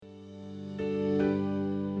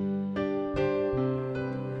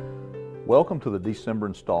Welcome to the December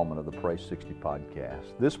installment of the Praise 60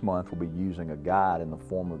 podcast. This month we'll be using a guide in the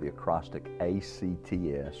form of the acrostic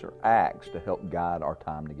ACTS, or ACTS, to help guide our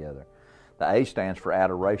time together. The A stands for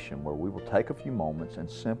adoration, where we will take a few moments and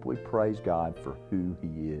simply praise God for who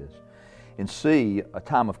He is. In C, a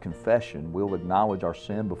time of confession, we'll acknowledge our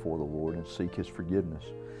sin before the Lord and seek His forgiveness.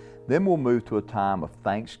 Then we'll move to a time of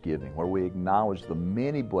thanksgiving, where we acknowledge the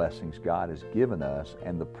many blessings God has given us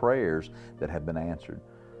and the prayers that have been answered.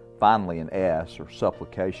 Finally, in S, or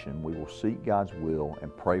supplication, we will seek God's will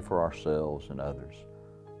and pray for ourselves and others.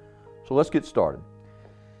 So let's get started.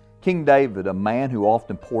 King David, a man who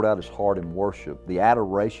often poured out his heart in worship, the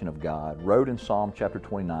adoration of God, wrote in Psalm chapter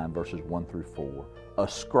 29, verses 1 through 4,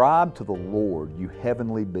 "Ascribe to the Lord, you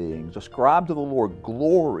heavenly beings. Ascribe to the Lord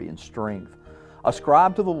glory and strength.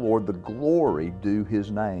 Ascribe to the Lord the glory due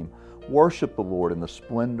His name. Worship the Lord in the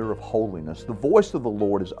splendor of holiness. The voice of the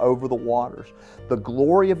Lord is over the waters. The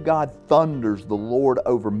glory of God thunders the Lord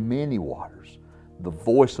over many waters. The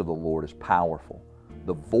voice of the Lord is powerful.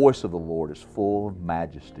 The voice of the Lord is full of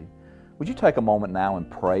majesty." Would you take a moment now and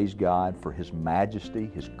praise God for His majesty,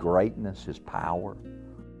 His greatness, His power?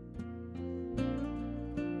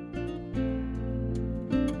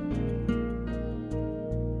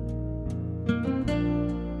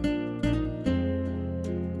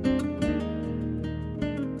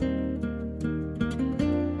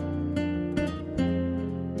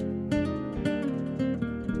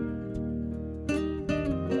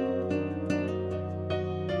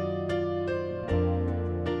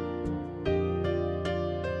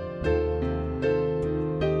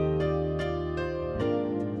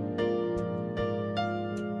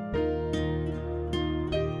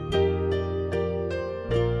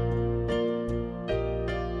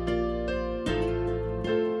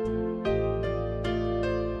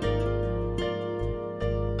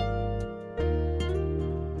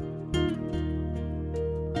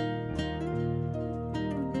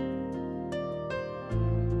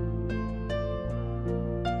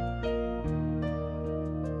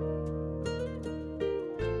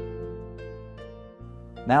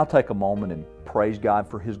 Now take a moment and praise God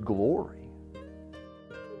for His glory.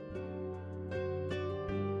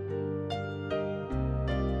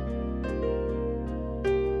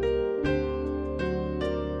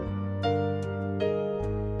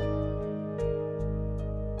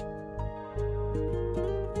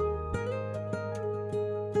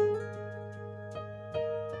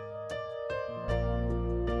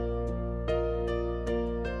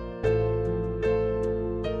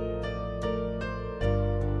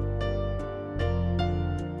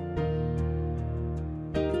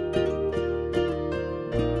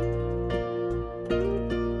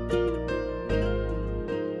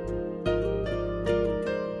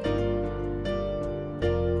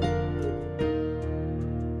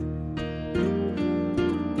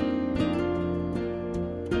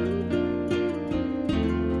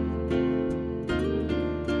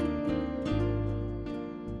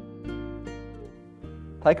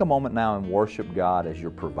 Take a moment now and worship God as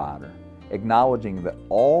your provider, acknowledging that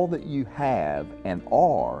all that you have and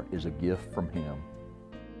are is a gift from Him.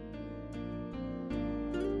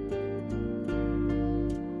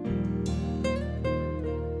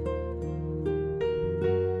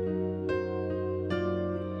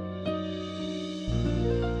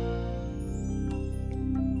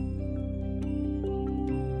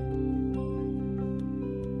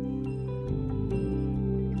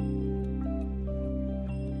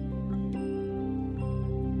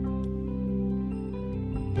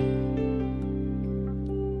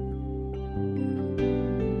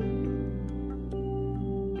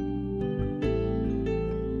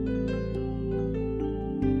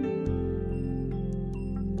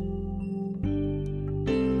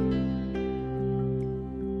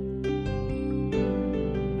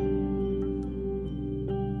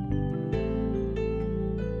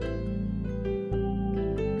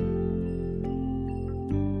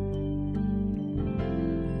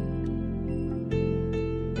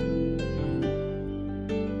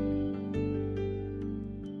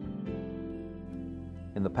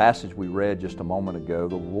 In the passage we read just a moment ago,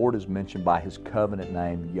 the Lord is mentioned by His covenant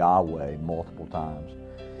name, Yahweh, multiple times.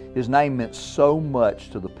 His name meant so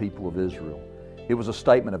much to the people of Israel. It was a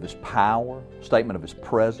statement of His power, a statement of His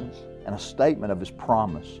presence, and a statement of His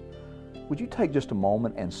promise. Would you take just a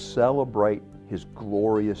moment and celebrate His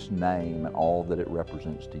glorious name and all that it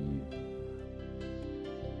represents to you?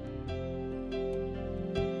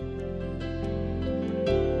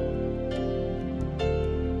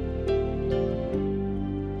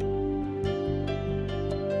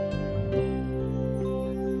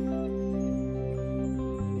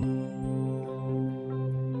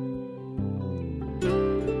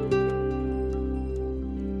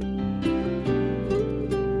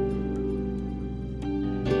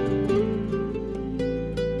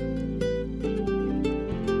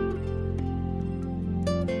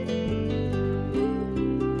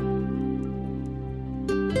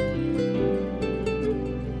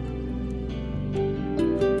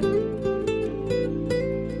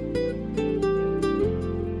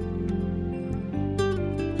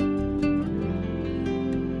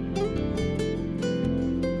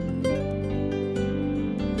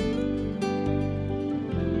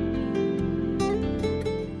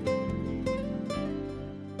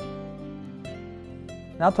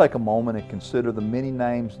 Now take a moment and consider the many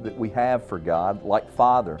names that we have for God, like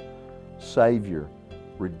Father, Savior,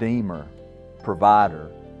 Redeemer,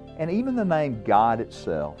 Provider, and even the name God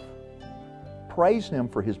itself. Praise Him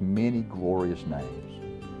for His many glorious names.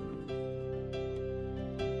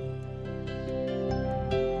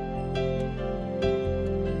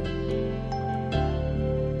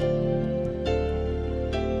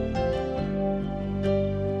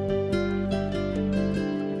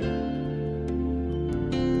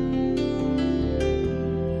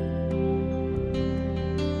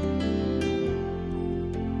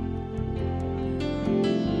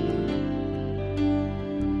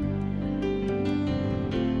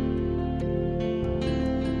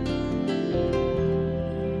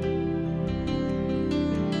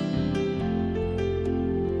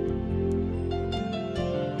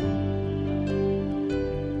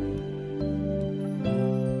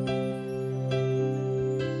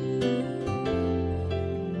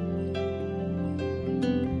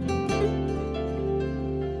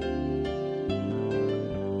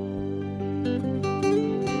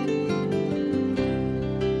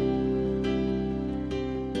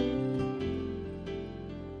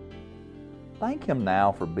 Thank Him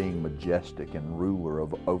now for being majestic and ruler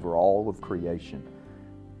over all of creation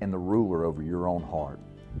and the ruler over your own heart.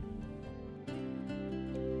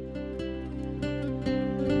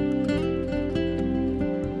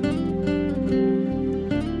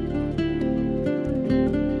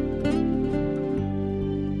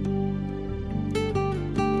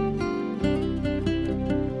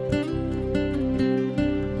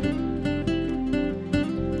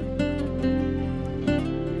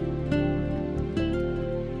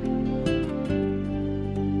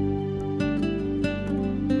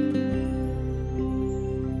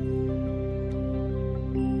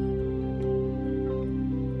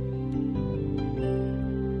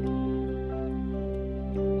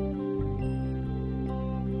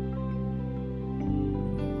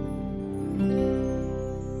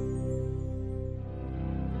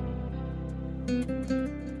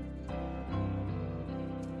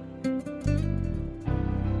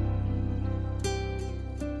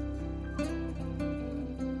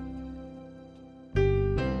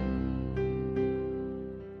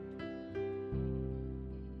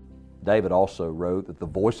 David also wrote that the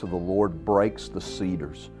voice of the Lord breaks the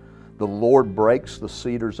cedars. The Lord breaks the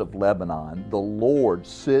cedars of Lebanon. The Lord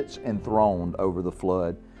sits enthroned over the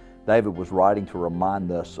flood. David was writing to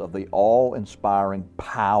remind us of the awe-inspiring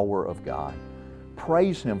power of God.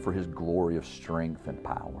 Praise Him for His glorious strength and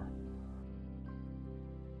power.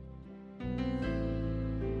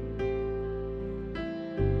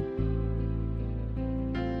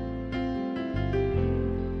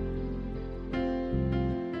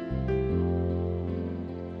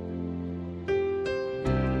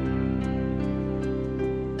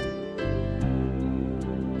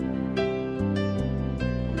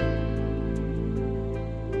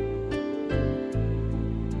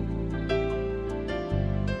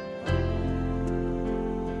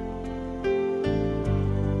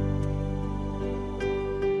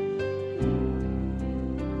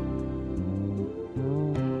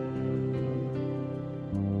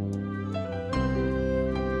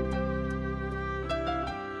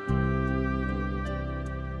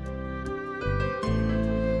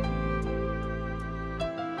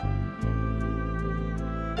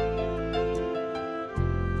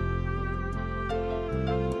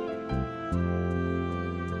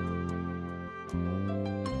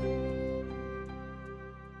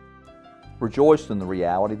 Rejoice in the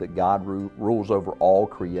reality that God rules over all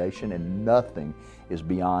creation and nothing is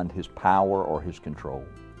beyond His power or His control.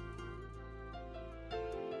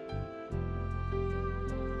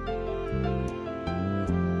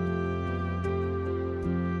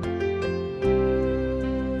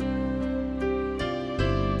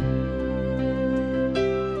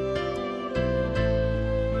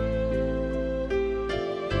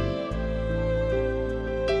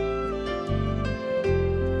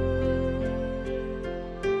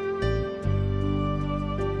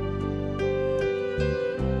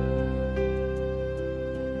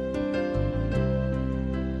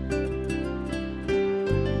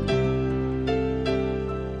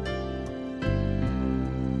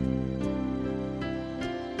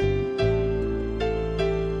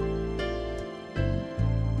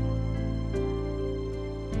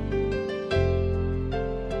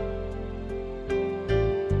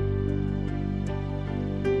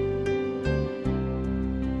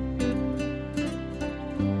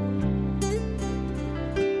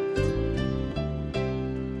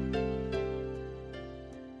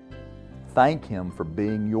 Thank Him for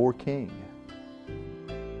being your King.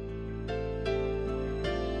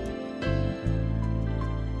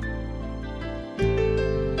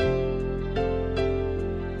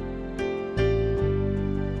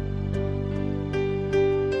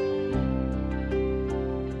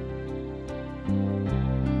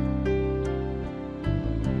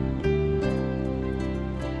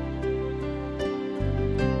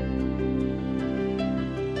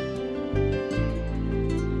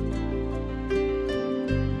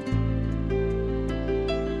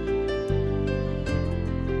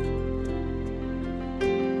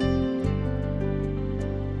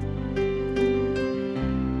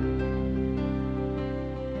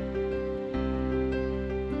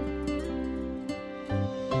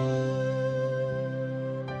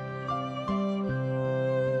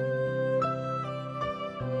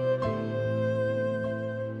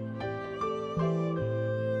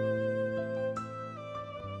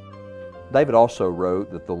 David also wrote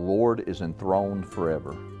that the Lord is enthroned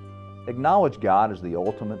forever. Acknowledge God as the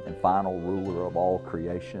ultimate and final ruler of all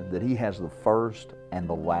creation, that He has the first and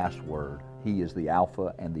the last word. He is the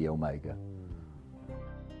Alpha and the Omega.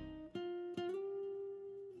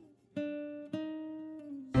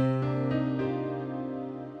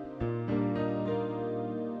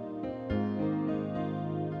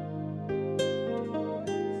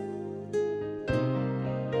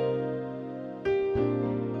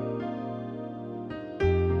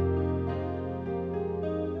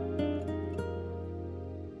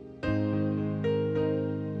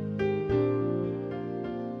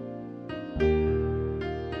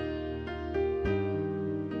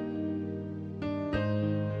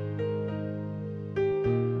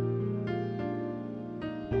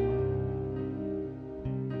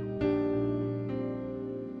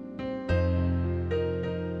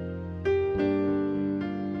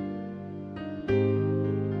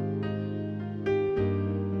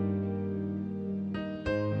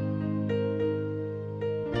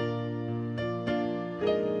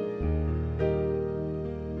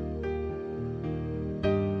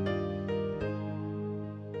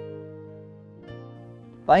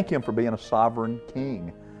 Thank Him for being a sovereign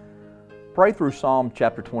King. Pray through Psalm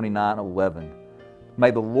chapter 29:11.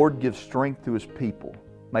 May the Lord give strength to His people.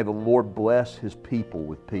 May the Lord bless His people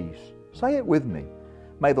with peace. Say it with me.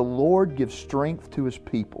 May the Lord give strength to His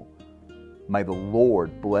people. May the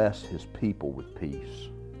Lord bless His people with peace.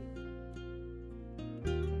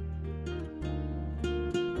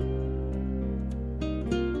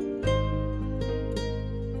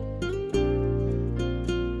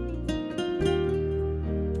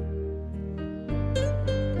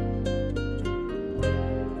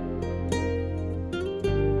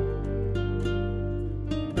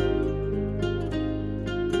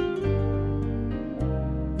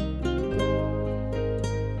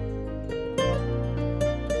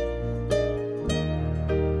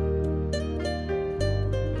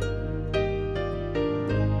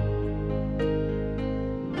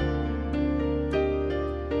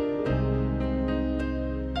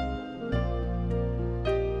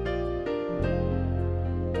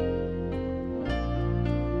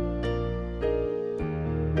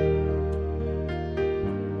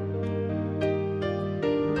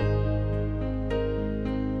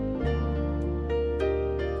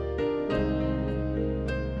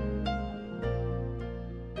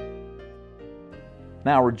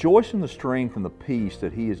 Now rejoice in the strength and the peace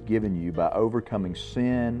that He has given you by overcoming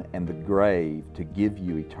sin and the grave to give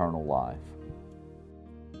you eternal life.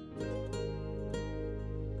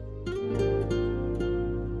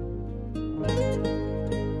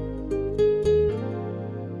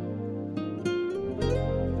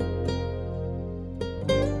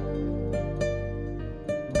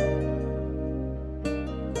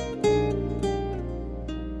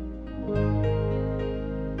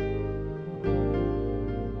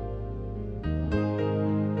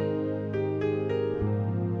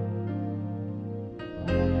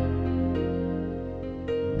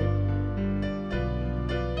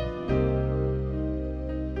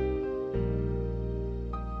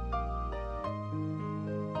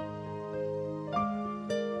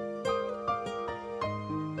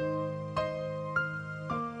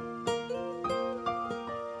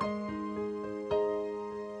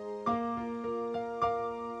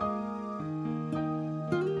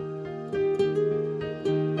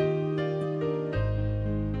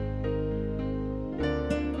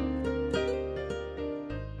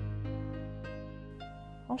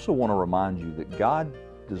 I also want to remind you that God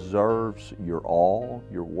deserves your all,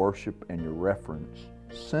 your worship, and your reverence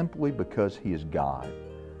simply because He is God.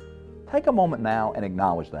 Take a moment now and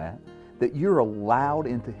acknowledge that you're allowed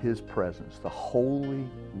into His presence, the holy,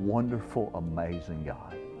 wonderful, amazing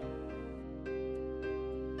God.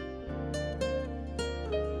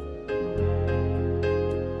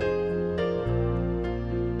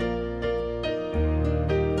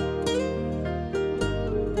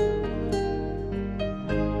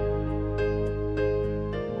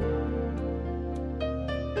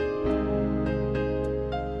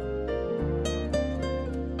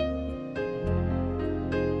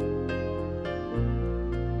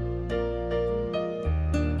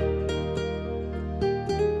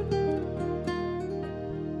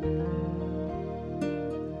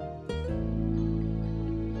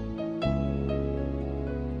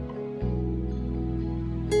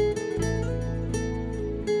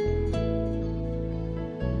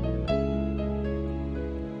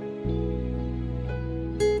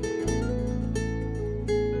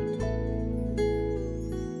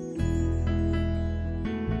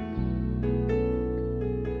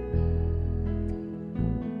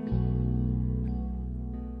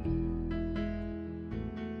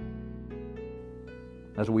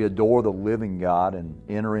 As we adore the living God and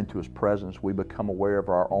enter into His presence, we become aware of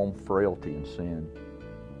our own frailty and sin.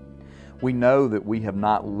 We know that we have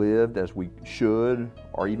not lived as we should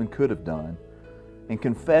or even could have done. In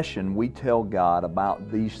confession, we tell God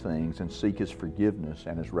about these things and seek His forgiveness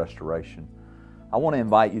and His restoration. I want to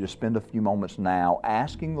invite you to spend a few moments now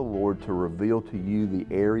asking the Lord to reveal to you the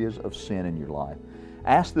areas of sin in your life.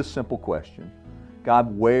 Ask this simple question: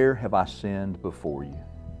 God, where have I sinned before you?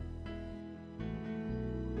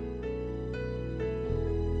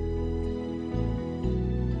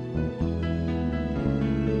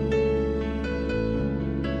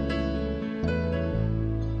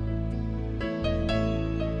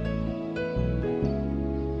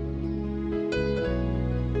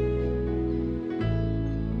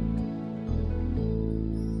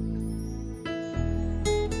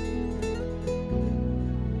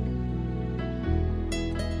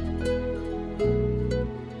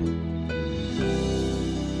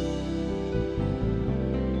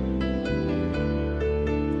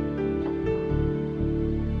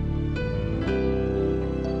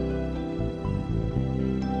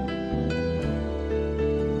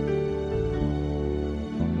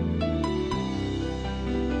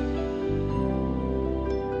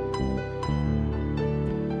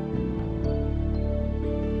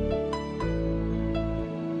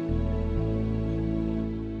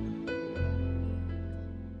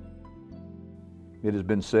 It has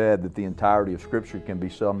been said that the entirety of Scripture can be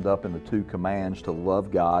summed up in the two commands to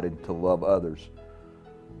love God and to love others.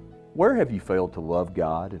 Where have you failed to love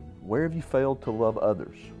God, and where have you failed to love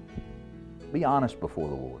others? Be honest before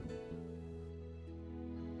the Lord.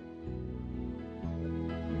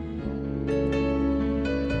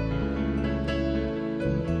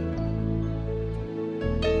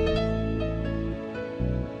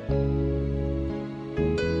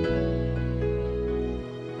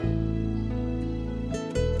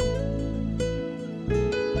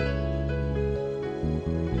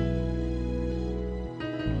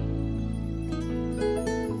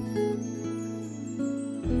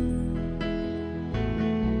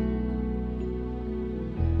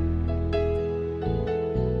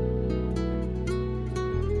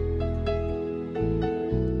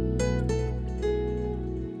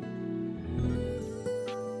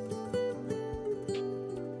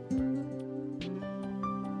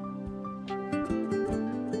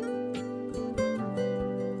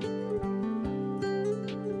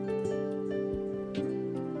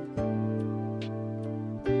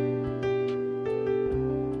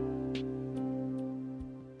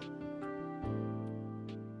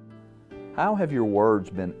 How have your words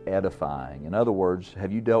been edifying? In other words,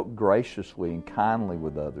 have you dealt graciously and kindly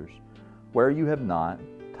with others? Where you have not,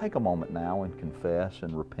 take a moment now and confess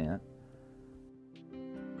and repent.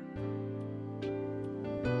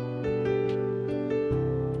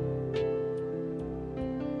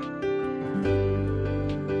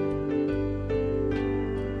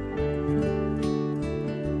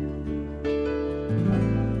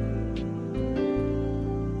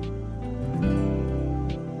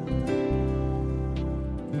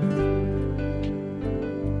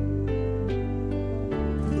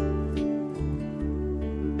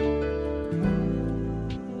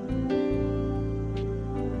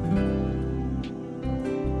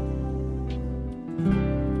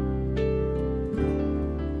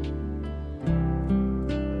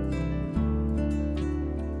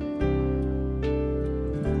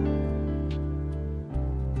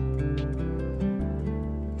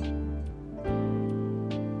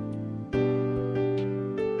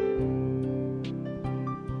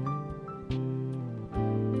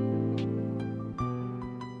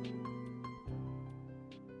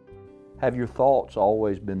 Have your thoughts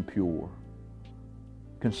always been pure?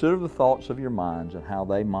 Consider the thoughts of your minds and how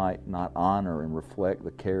they might not honor and reflect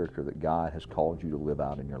the character that God has called you to live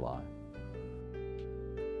out in your life.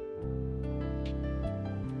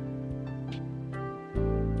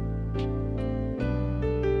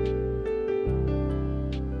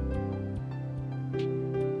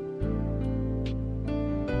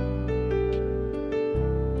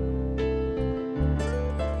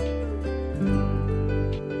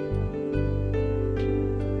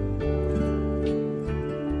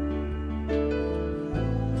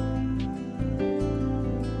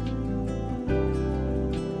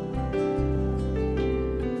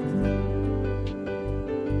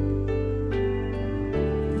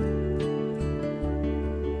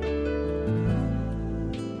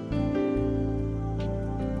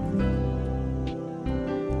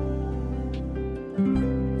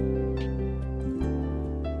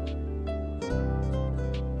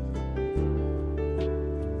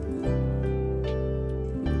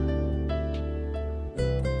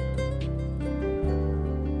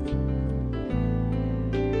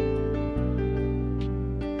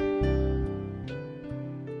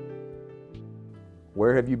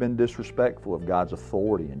 Where have you been disrespectful of God's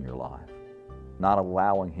authority in your life, not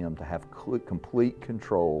allowing Him to have complete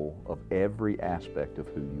control of every aspect of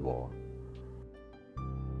who you are?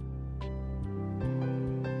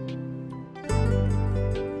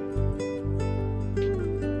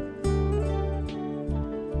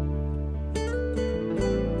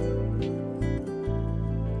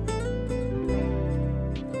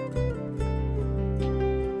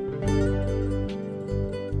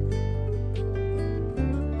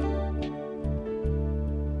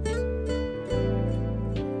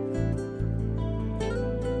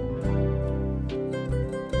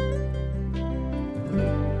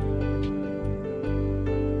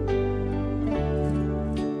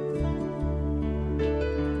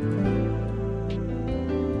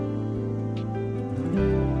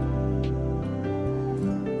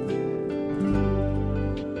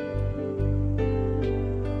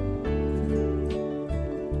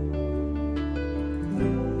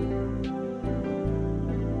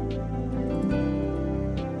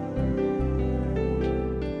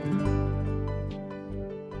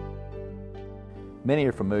 Many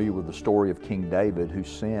are familiar with the story of King David, who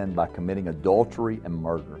sinned by committing adultery and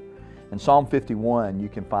murder. In Psalm 51, you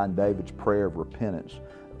can find David's prayer of repentance.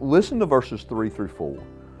 Listen to verses 3 through 4.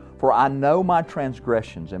 For I know my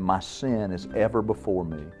transgressions, and my sin is ever before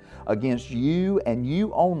me. Against you and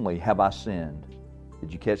you only have I sinned.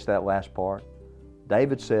 Did you catch that last part?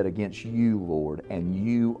 David said, against you, Lord, and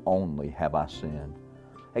you only have I sinned.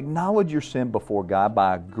 Acknowledge your sin before God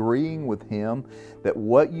by agreeing with Him that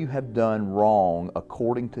what you have done wrong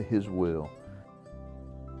according to His will.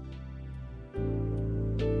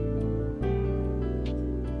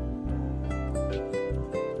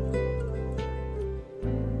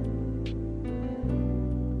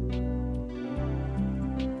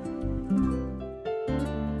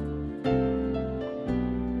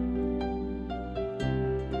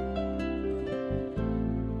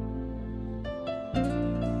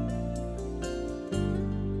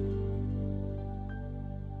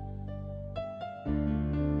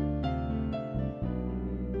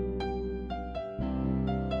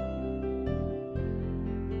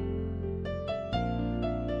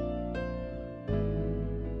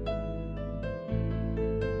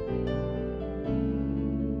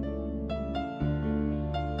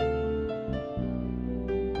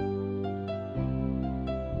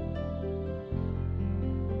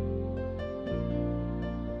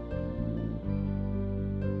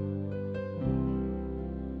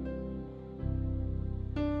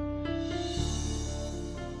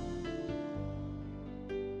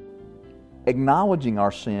 Acknowledging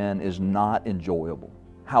our sin is not enjoyable.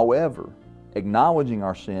 However, acknowledging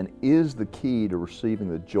our sin is the key to receiving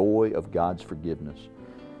the joy of God's forgiveness.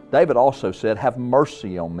 David also said, have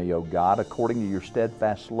mercy on me, O God, according to your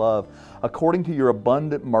steadfast love. According to your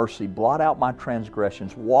abundant mercy, blot out my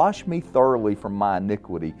transgressions. Wash me thoroughly from my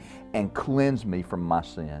iniquity and cleanse me from my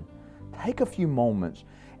sin. Take a few moments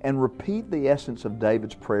and repeat the essence of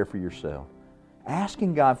David's prayer for yourself,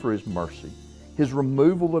 asking God for His mercy, His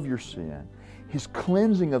removal of your sin, His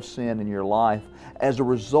cleansing of sin in your life as a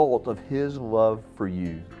result of His love for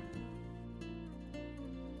you.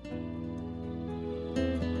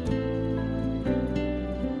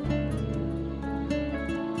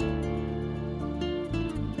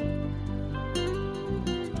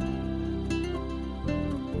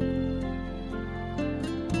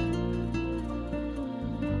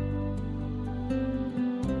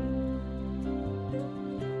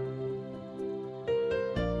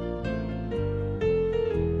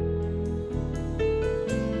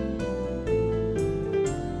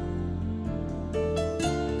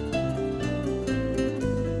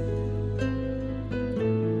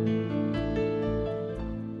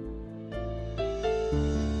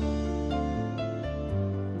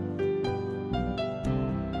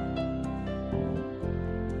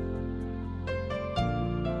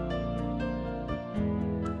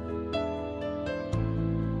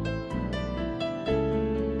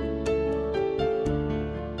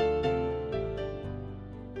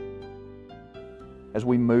 As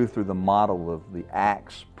we move through the model of the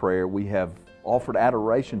Acts prayer, we have offered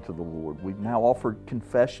adoration to the Lord. We've now offered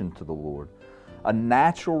confession to the Lord. A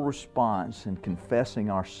natural response in confessing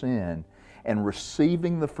our sin and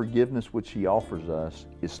receiving the forgiveness which He offers us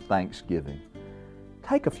is thanksgiving.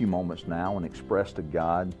 Take a few moments now and express to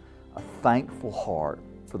God a thankful heart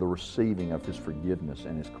for the receiving of His forgiveness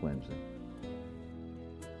and His cleansing.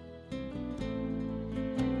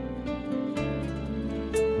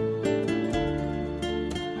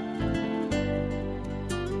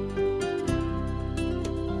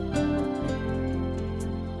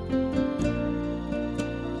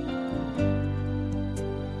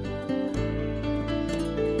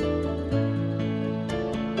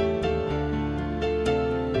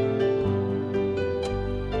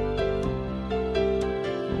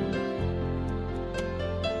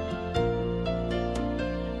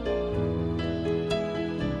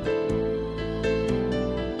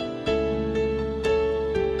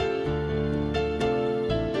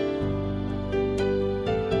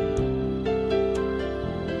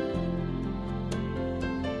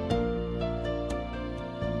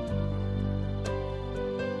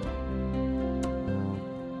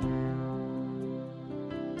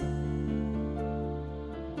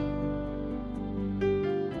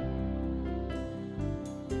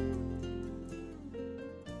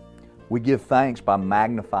 We give thanks by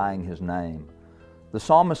magnifying His name. The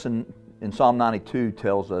psalmist in Psalm 92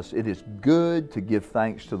 tells us, "It is good to give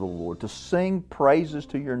thanks to the Lord, to sing praises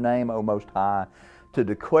to your name, O Most High, to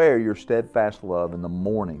declare your steadfast love in the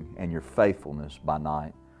morning and your faithfulness by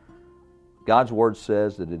night." God's Word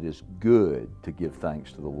says that it is good to give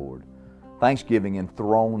thanks to the Lord. Thanksgiving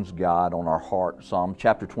enthrones God on our heart. Psalm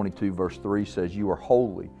chapter 22 verse 3 says, "You are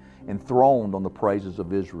holy, enthroned on the praises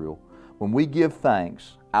of Israel." When we give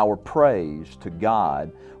thanks, our praise to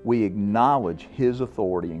God, we acknowledge His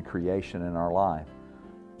authority in creation in our life.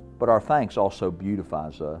 But our thanks also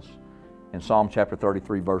beautifies us. In Psalm chapter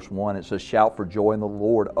 33 verse 1 it says, "Shout for joy in the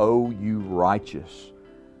Lord, O you righteous."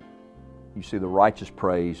 You see, the righteous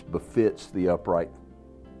praise befits the upright.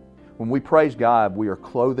 When we praise God, we are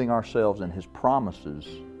clothing ourselves in His promises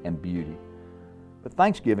and beauty. But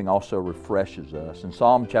thanksgiving also refreshes us. In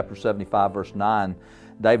Psalm chapter 75 verse 9,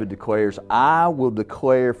 David declares, "I will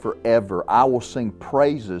declare forever, I will sing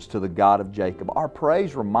praises to the God of Jacob." Our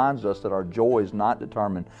praise reminds us that our joy is not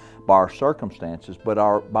determined by our circumstances, but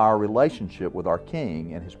by our relationship with our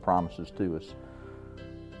King and His promises to us.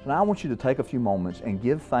 So now I want you to take a few moments and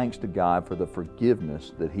give thanks to God for the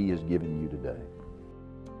forgiveness that He has given you today.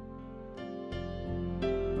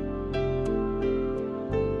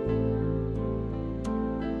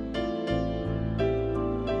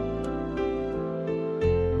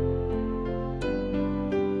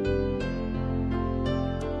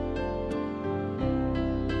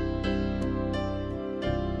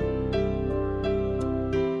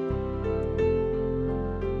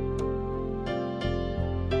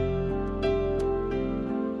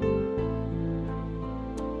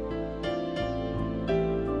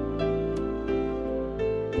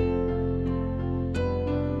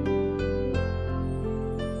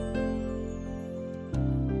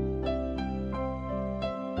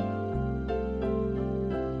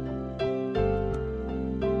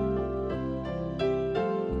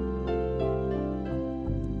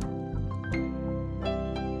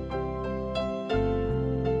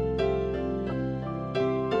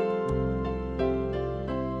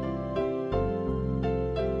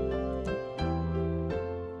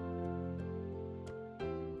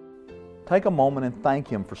 Take a moment and thank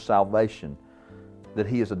Him for salvation, that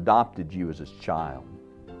He has adopted you as His child.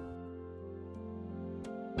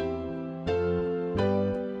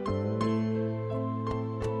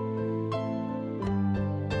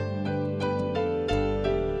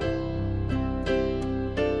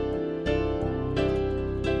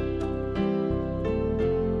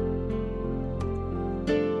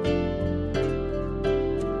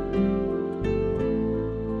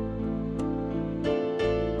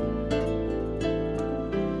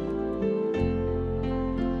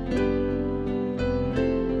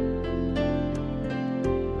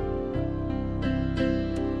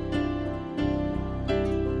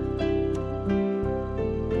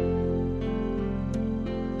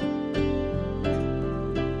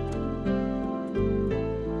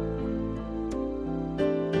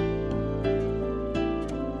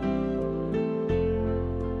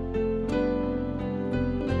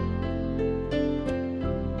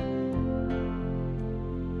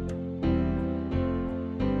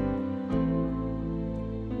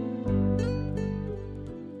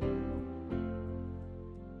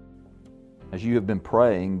 As you have been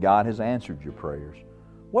praying, God has answered your prayers.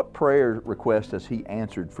 What prayer request has He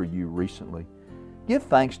answered for you recently? Give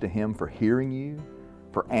thanks to Him for hearing you,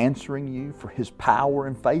 for answering you, for His power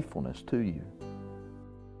and faithfulness to you.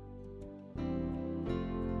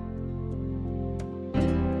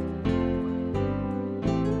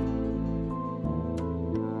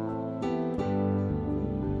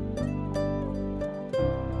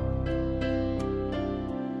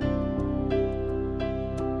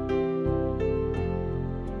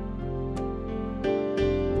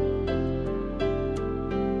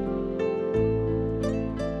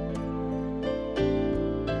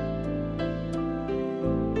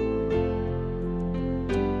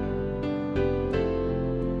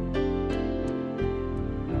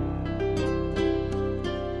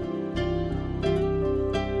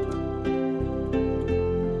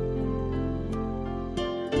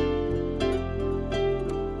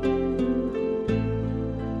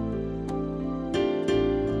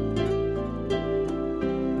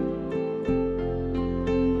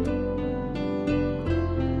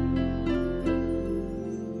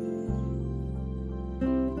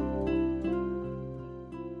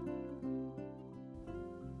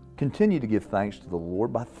 Continue to give thanks to the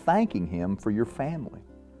Lord by thanking Him for your family.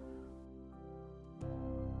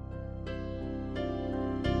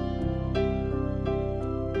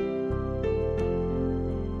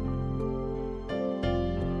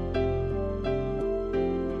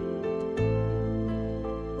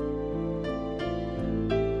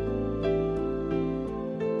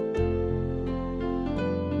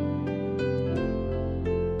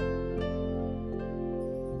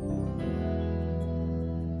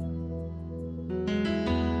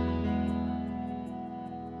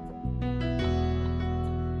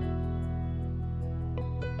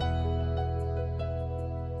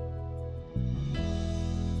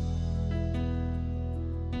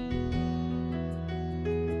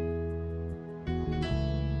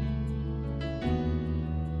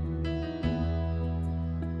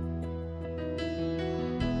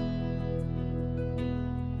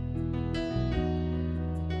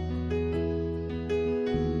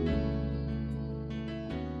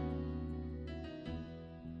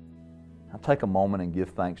 Now take a moment and give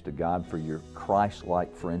thanks to God for your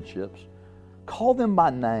Christ-like friendships. Call them by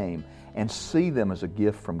name and see them as a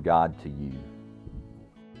gift from God to you.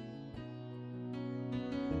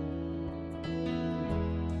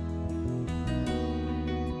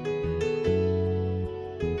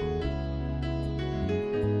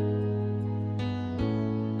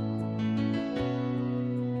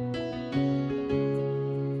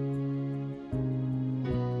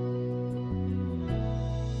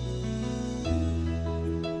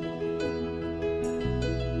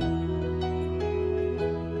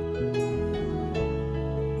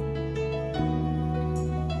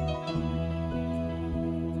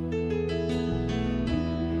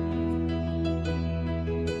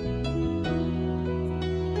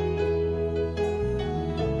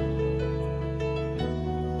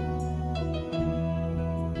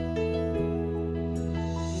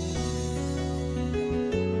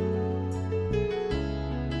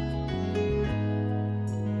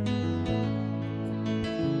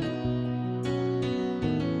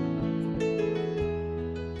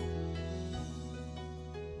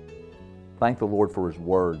 Thank the Lord for His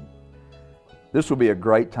Word. This will be a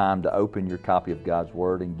great time to open your copy of God's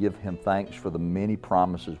Word and give Him thanks for the many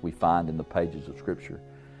promises we find in the pages of Scripture.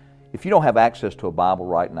 If you don't have access to a Bible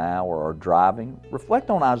right now or are driving, reflect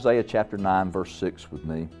on Isaiah chapter 9, verse 6 with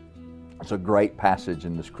me. It's a great passage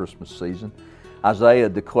in this Christmas season. Isaiah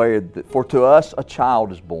declared that, "For to us a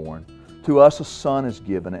child is born, to us a son is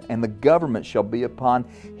given, and the government shall be upon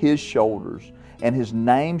His shoulders, and His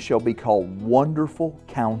name shall be called Wonderful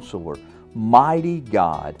Counselor, Mighty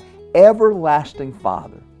God, Everlasting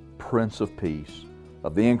Father, Prince of Peace.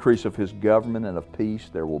 Of the increase of His government and of peace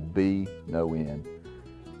there will be no end."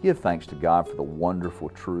 Give thanks to God for the wonderful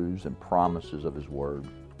truths and promises of His Word.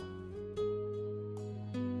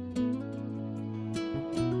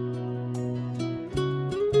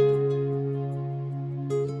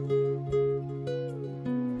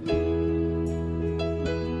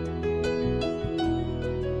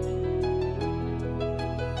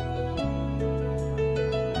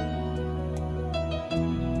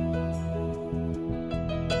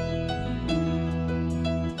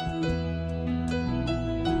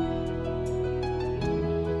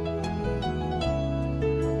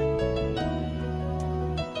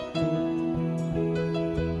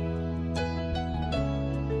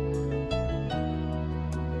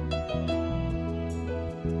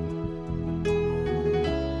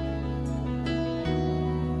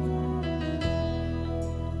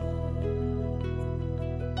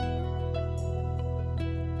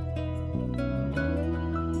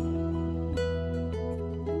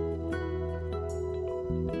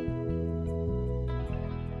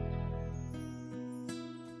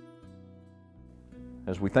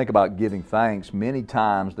 As we think about giving thanks, many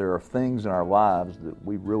times there are things in our lives that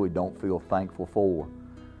we really don't feel thankful for.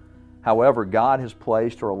 However, God has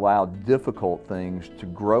placed or allowed difficult things to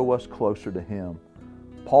grow us closer to Him.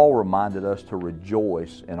 Paul reminded us to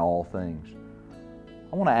rejoice in all things.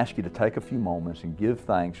 I want to ask you to take a few moments and give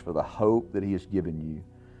thanks for the hope that He has given you.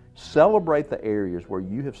 Celebrate the areas where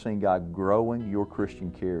you have seen God growing your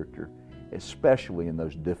Christian character, especially in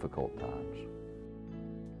those difficult times.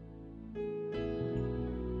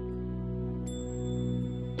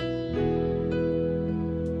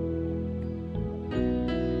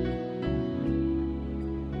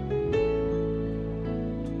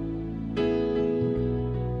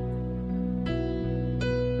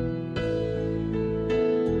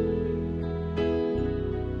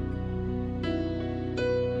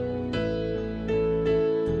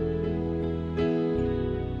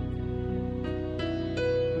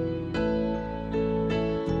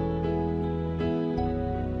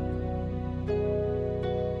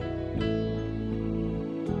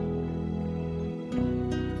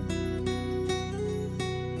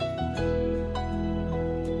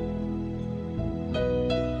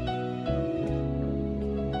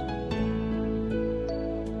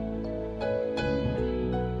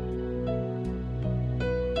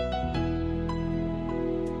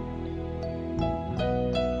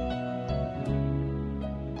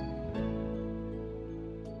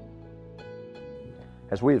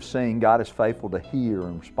 As we have seen, God is faithful to hear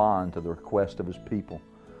and respond to the request of His people.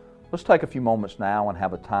 Let's take a few moments now and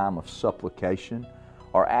have a time of supplication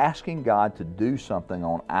or asking God to do something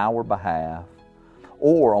on our behalf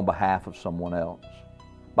or on behalf of someone else.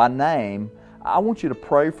 By name, I want you to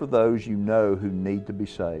pray for those you know who need to be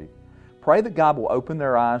saved. Pray that God will open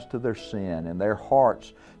their eyes to their sin and their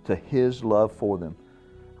hearts to His love for them.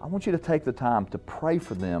 I want you to take the time to pray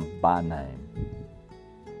for them by name.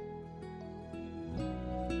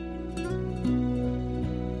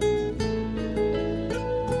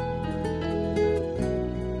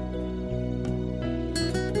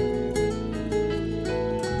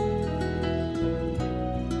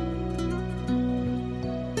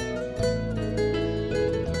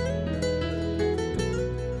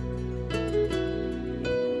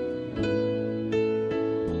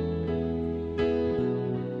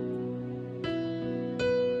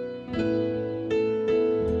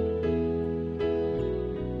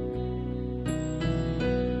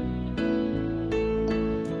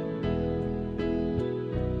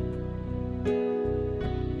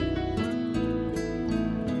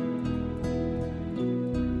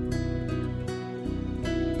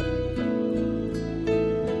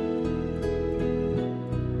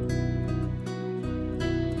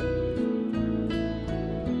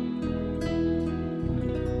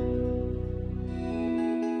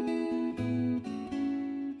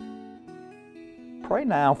 Pray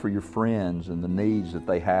now for your friends and the needs that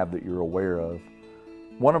they have that you're aware of.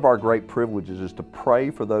 One of our great privileges is to pray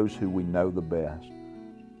for those who we know the best.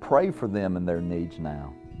 Pray for them and their needs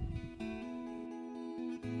now.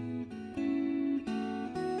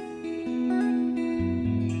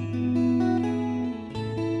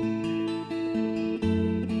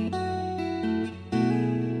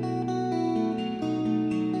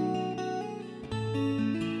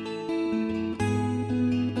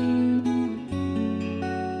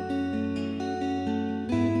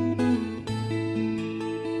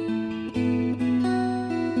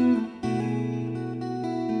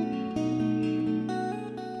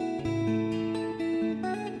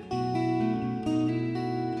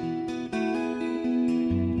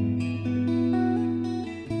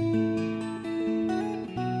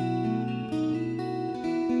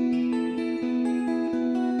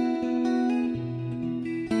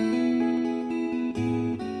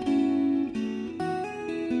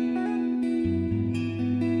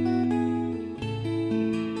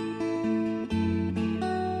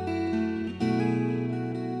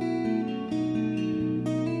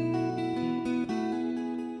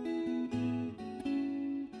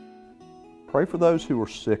 Pray for those who are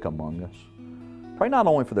sick among us. Pray not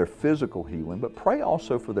only for their physical healing, but pray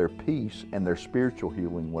also for their peace and their spiritual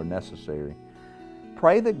healing where necessary.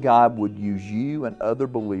 Pray that God would use you and other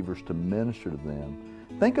believers to minister to them.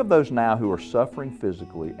 Think of those now who are suffering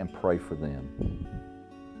physically and pray for them.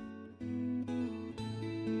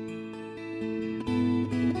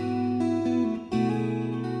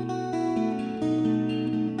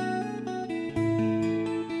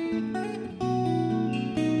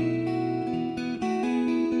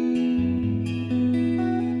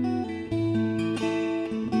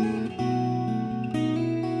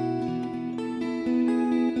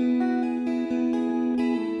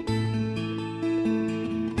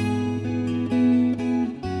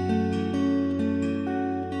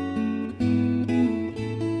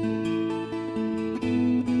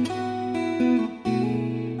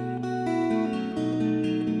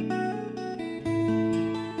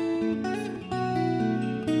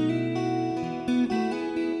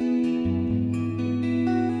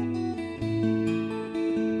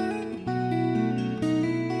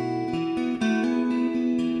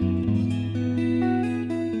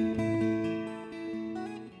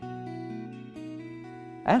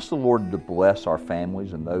 Ask the Lord to bless our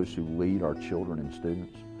families and those who lead our children and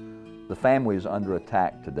students. The family is under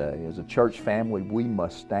attack today. As a church family, we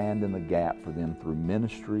must stand in the gap for them through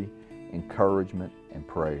ministry, encouragement, and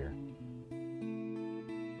prayer.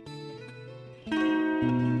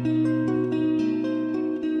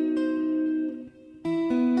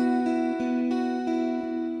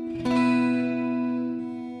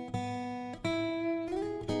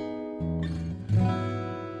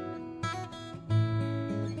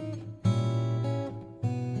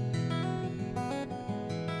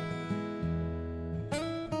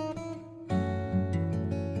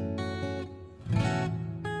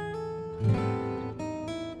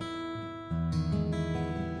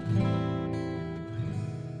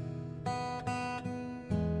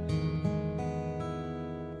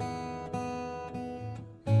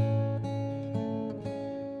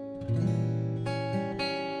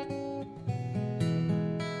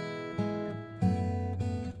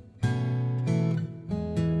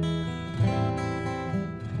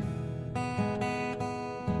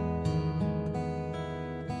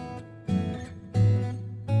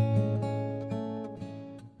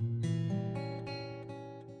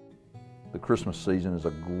 The Christmas season is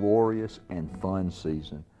a glorious and fun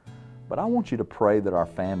season. But I want you to pray that our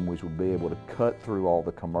families will be able to cut through all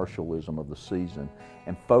the commercialism of the season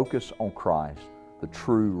and focus on Christ, the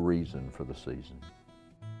true reason for the season.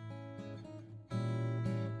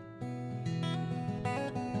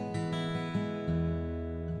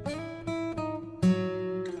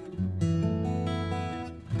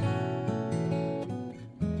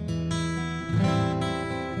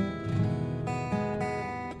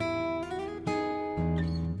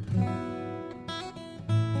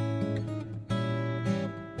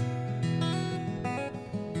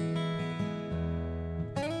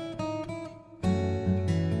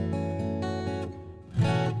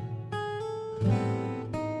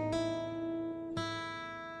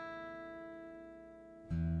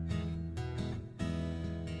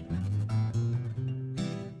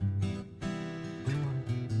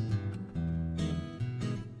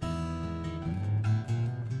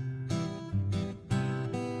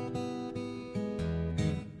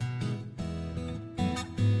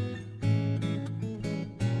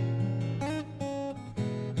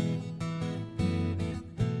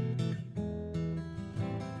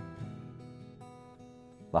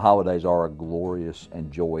 The holidays are a glorious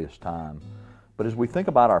and joyous time. But as we think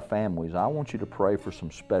about our families, I want you to pray for some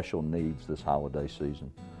special needs this holiday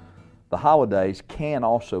season. The holidays can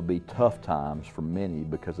also be tough times for many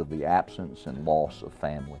because of the absence and loss of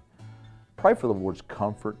family. Pray for the Lord's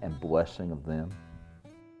comfort and blessing of them.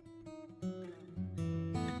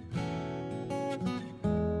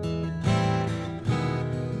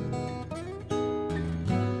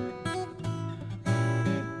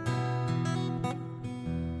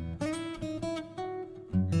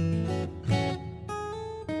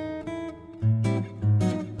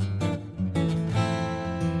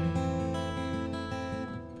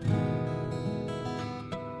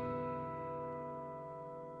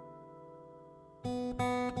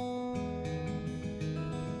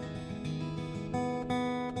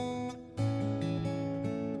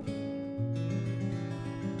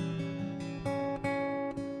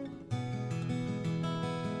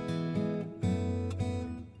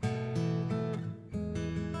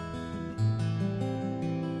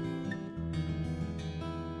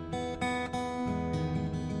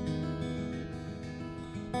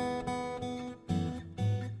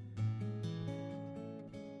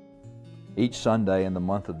 Each Sunday in the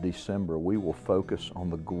month of December, we will focus on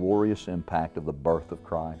the glorious impact of the birth of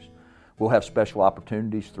Christ. We'll have special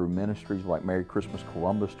opportunities through ministries like Merry Christmas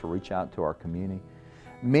Columbus to reach out to our community.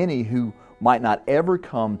 Many who might not ever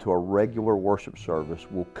come to a regular worship service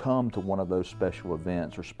will come to one of those special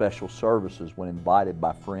events or special services when invited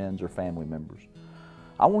by friends or family members.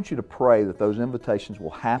 I want you to pray that those invitations will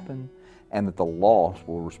happen and that the lost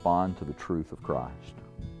will respond to the truth of Christ.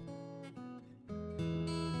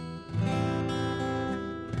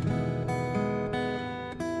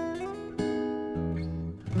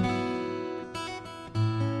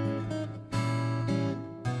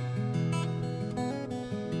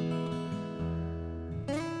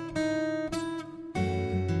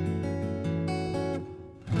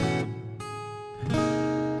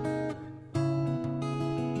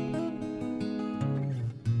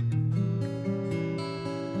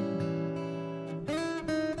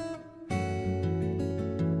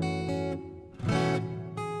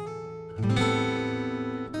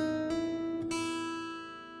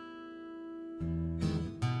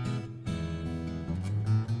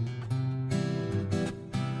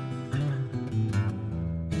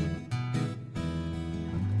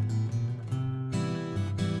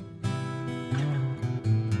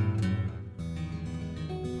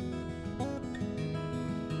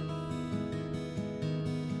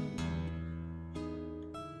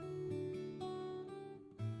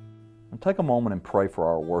 Take a moment and pray for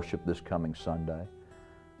our worship this coming Sunday.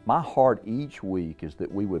 My heart each week is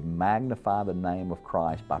that we would magnify the name of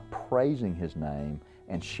Christ by praising His name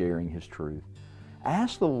and sharing His truth.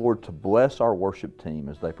 Ask the Lord to bless our worship team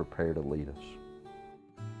as they prepare to lead us.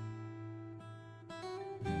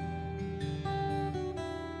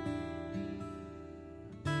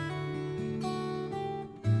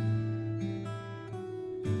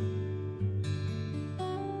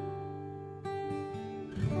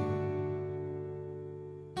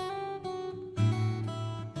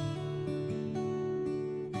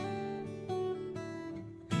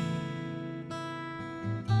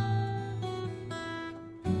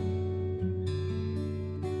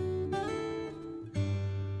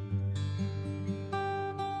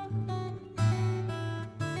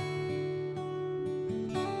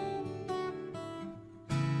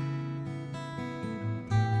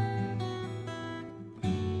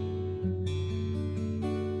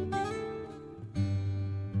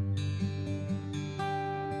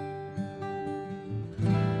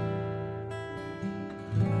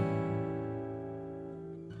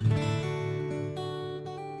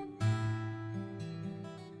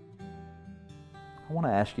 I want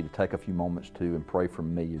to ask you to take a few moments too and pray for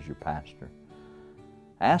me as your pastor.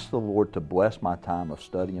 Ask the Lord to bless my time of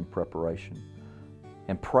study and preparation,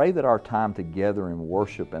 and pray that our time together in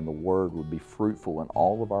worship and the Word would be fruitful in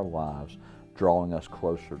all of our lives, drawing us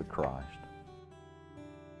closer to Christ.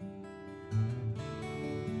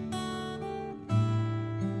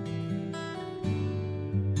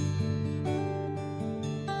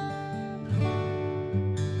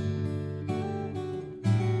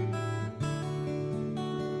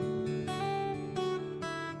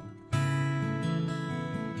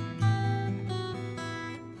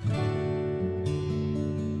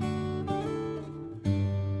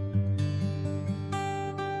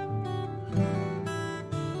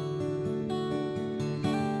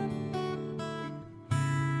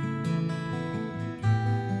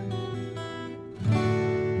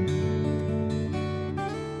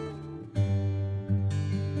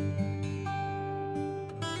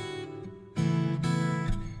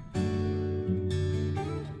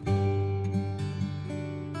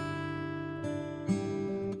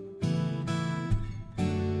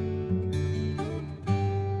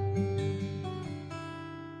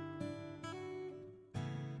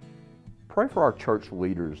 Pray for our church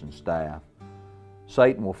leaders and staff.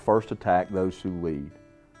 Satan will first attack those who lead.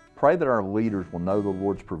 Pray that our leaders will know the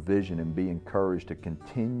Lord's provision and be encouraged to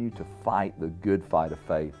continue to fight the good fight of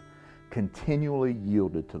faith, continually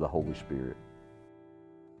yielded to the Holy Spirit.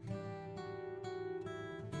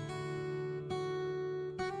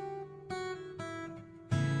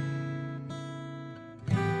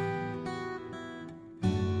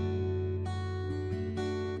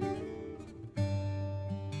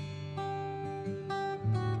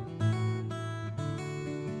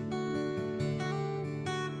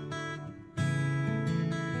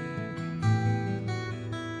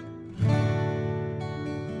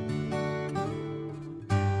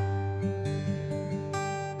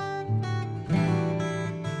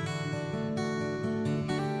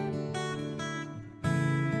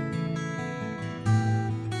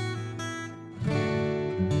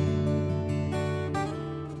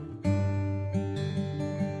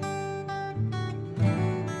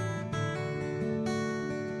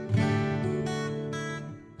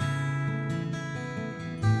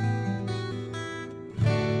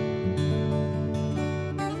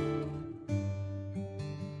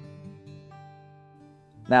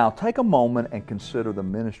 Now, take a moment and consider the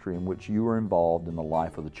ministry in which you are involved in the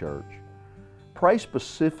life of the church. Pray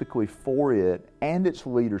specifically for it and its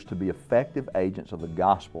leaders to be effective agents of the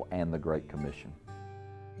gospel and the Great Commission.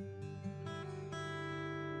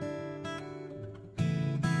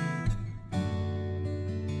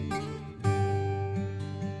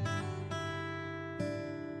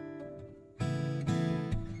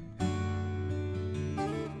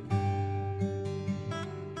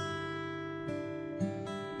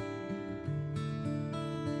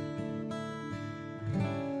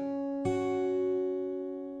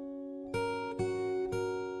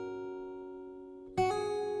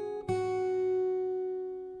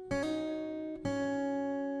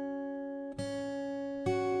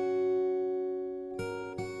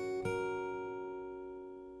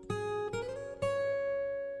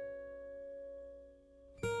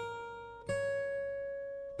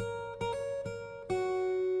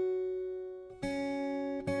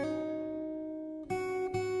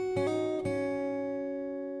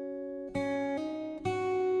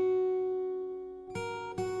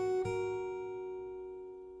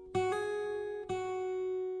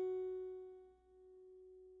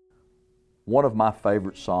 One of my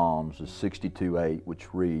favorite Psalms is 62:8,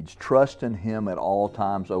 which reads, "Trust in Him at all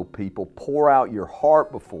times, O people. Pour out your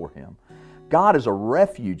heart before Him. God is a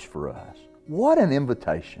refuge for us." What an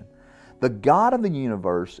invitation. The God of the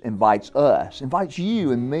universe invites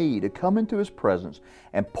you and me to come into His presence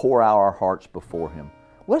and pour out our hearts before Him.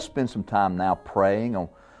 Let's spend some time now praying on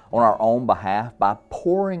our own behalf by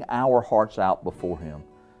pouring our hearts out before Him.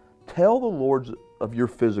 Tell the Lord of your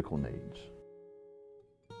physical needs.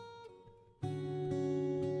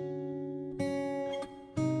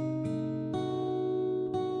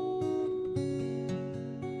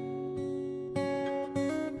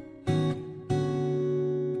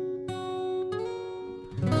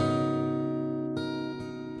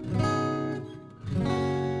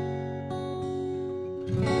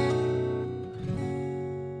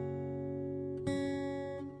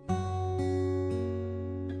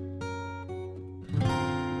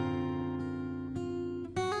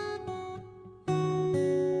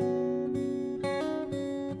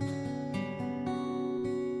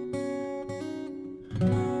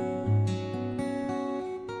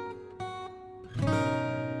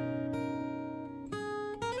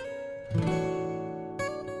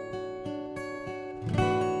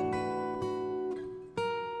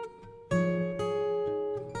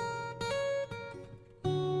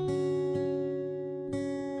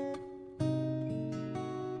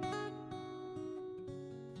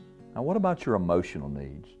 Now, what about your emotional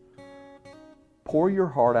needs? Pour your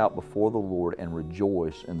heart out before the Lord and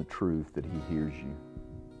rejoice in the truth that He hears you.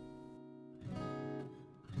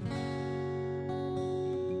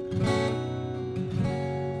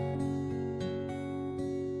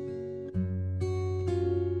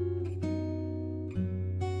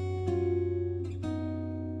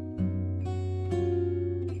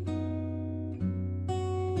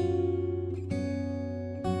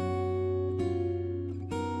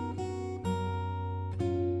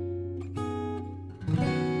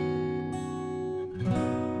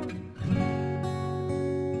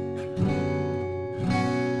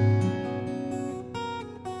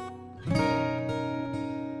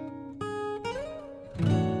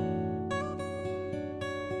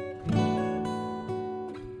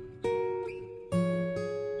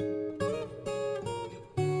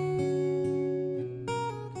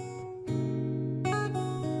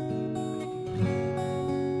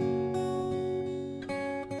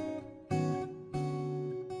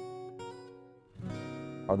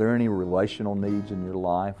 Are there any relational needs in your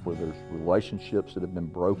life where there's relationships that have been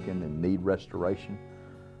broken and need restoration?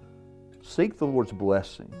 Seek the Lord's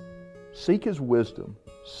blessing. Seek His wisdom.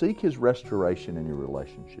 Seek His restoration in your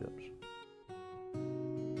relationships.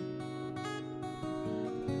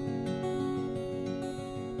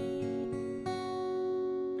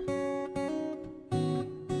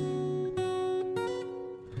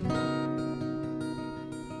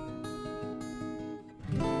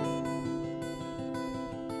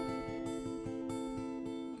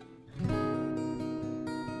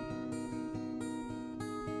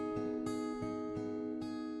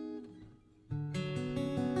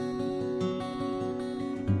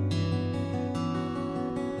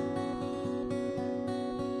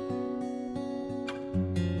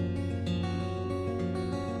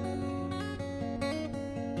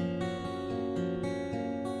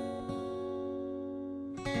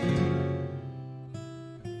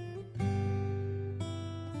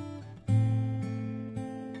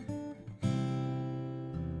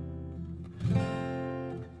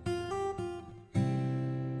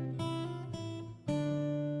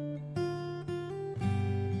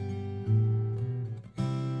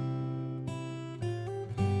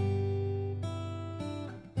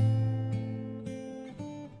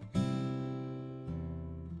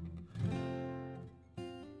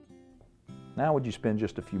 Now would you spend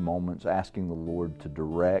just a few moments asking the Lord to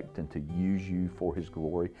direct and to use you for His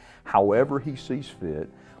glory? However He sees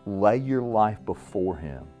fit, lay your life before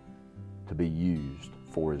Him to be used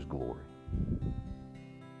for His glory.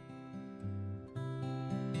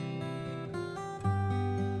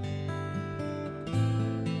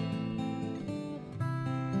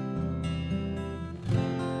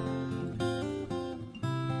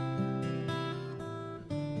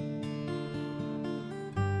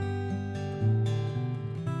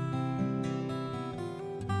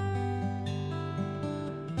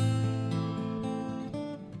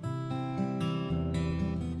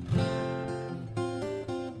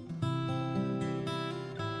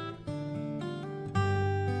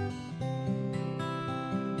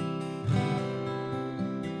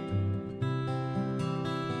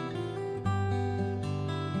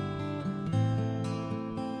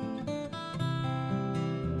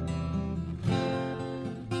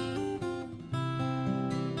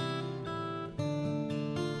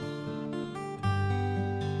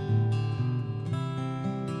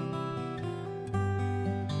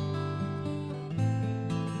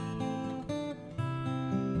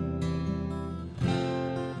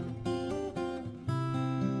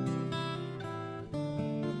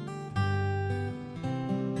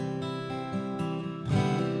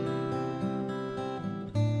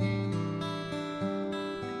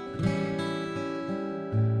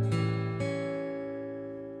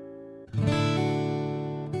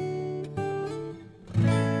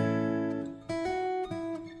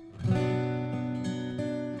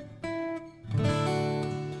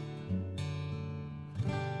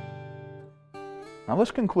 Now let's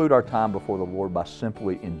conclude our time before the Lord by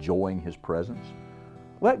simply enjoying His presence.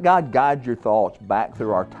 Let God guide your thoughts back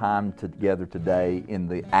through our time together today in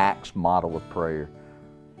the Acts model of prayer.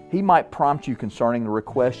 He might prompt you concerning the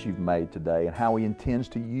requests you've made today and how He intends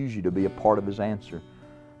to use you to be a part of His answer.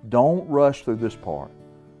 Don't rush through this part.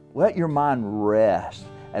 Let your mind rest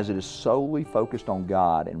as it is solely focused on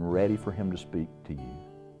God and ready for Him to speak to you.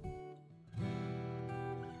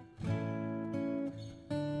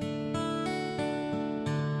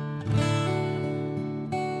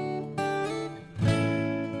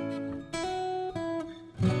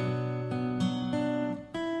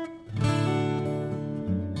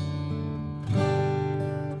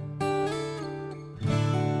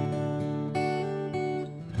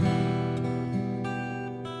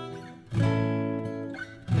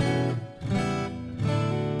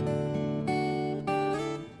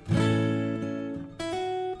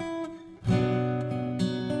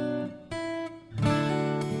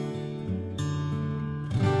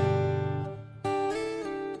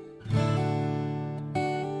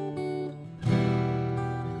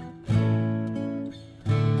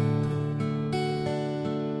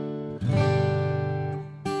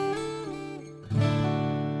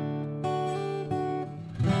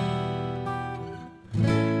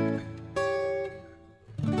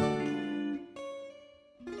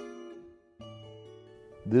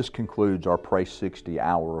 This concludes our Pray 60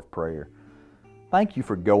 hour of prayer. Thank you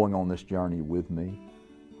for going on this journey with me.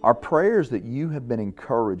 Our prayer is that you have been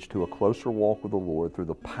encouraged to a closer walk with the Lord through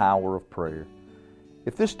the power of prayer.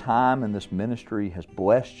 If this time and this ministry has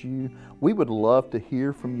blessed you, we would love to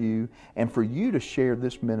hear from you and for you to share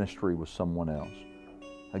this ministry with someone else.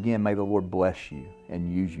 Again, may the Lord bless you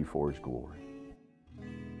and use you for His glory.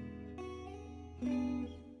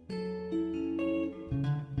 you.